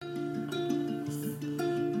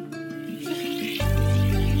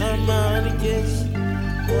money get you.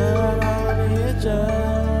 That money get you.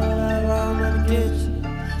 That money get you.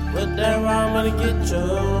 With that raw money get you.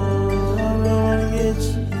 That money get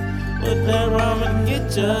you. With that raw money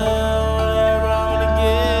get you. That raw money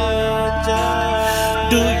get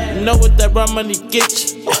you. Do you know what that raw money get you?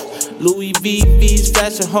 Louis VV's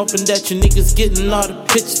fashion, hoping that you niggas getting all the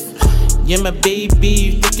pictures. Yeah, my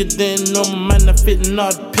baby thicker than normal, man, I fitting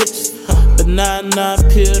all the pictures. Banana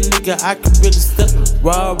pill, nigga, I can really step.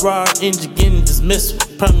 Raw engine getting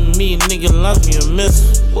dismissed. Promise me, nigga, launch me a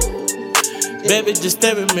missile. Baby, just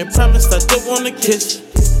stare at me, promise I don't wanna kiss you.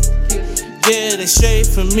 Yeah, they straight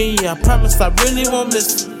for me, I promise I really won't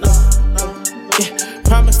miss you. Yeah,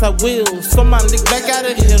 promise I will, so my lick back out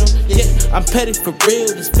of hit 'em. Yeah, I'm petty for real,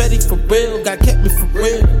 this petty for real, God kept me for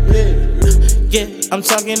real. Yeah, I'm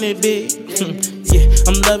talking it big. Yeah,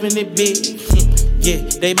 I'm loving it big. Yeah,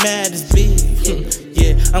 they mad as big.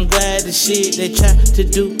 Yeah, I'm glad as shit. They try to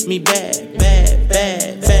do me bad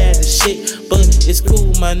as shit. But it's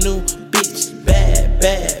cool, my new bitch, bad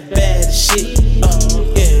as shit.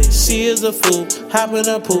 Yeah, she is a fool, hop in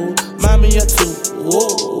a pool, mommy or two.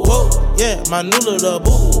 Whoa, yeah, my new little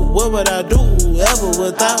boo. What would I do ever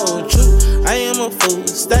without you? I am a fool,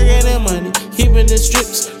 stacking that money, keeping the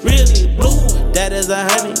strips really blue. That is a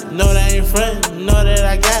honey, know that ain't friend, know that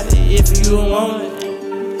I got it if you want it.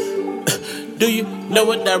 Do you know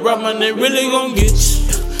what that raw money really gon' get you?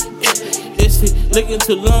 If it looking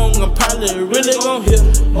too long, I'm probably really gon' hit.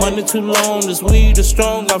 Money too long, this weed is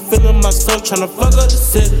strong. I'm feeling myself tryna fuck up the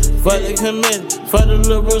city. For the committee, for the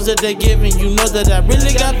little rules that they giving, you know that I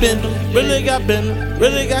really got bent, really got bent,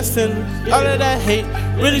 really got sinning. All of that hate,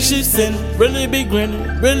 really she sinning, really be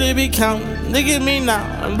grinning, really be counting. Look at me now,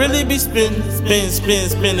 I'm really be spinning,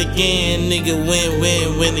 spin again, nigga,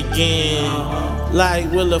 win again.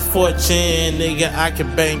 Like Wheel of Fortune, nigga, I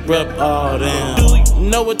can bankrupt all them. Do you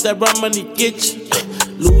know what that raw money get you?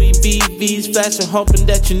 Louis VV's fashion, hoping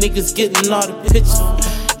that you niggas getting all the pictures.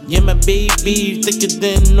 Yeah, my baby thicker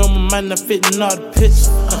than normal, man, not fitting all the pictures.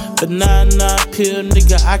 Banana pill,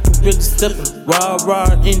 nigga, I can really step it. Raw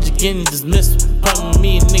engine getting dismissed. Promise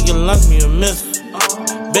me, nigga, launch me a missile.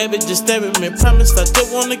 Baby, just stare at me, promise I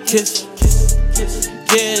don't wanna kiss you.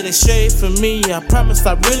 Yeah, they straight for me, I promise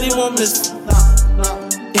I really won't miss you.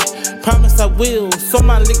 Yeah, promise I will, so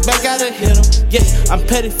my lick back out of hit 'em. Yeah, I'm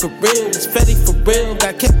petty for real, it's petty for real,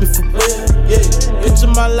 God kept me for real. Yeah, into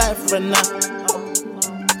my life right now.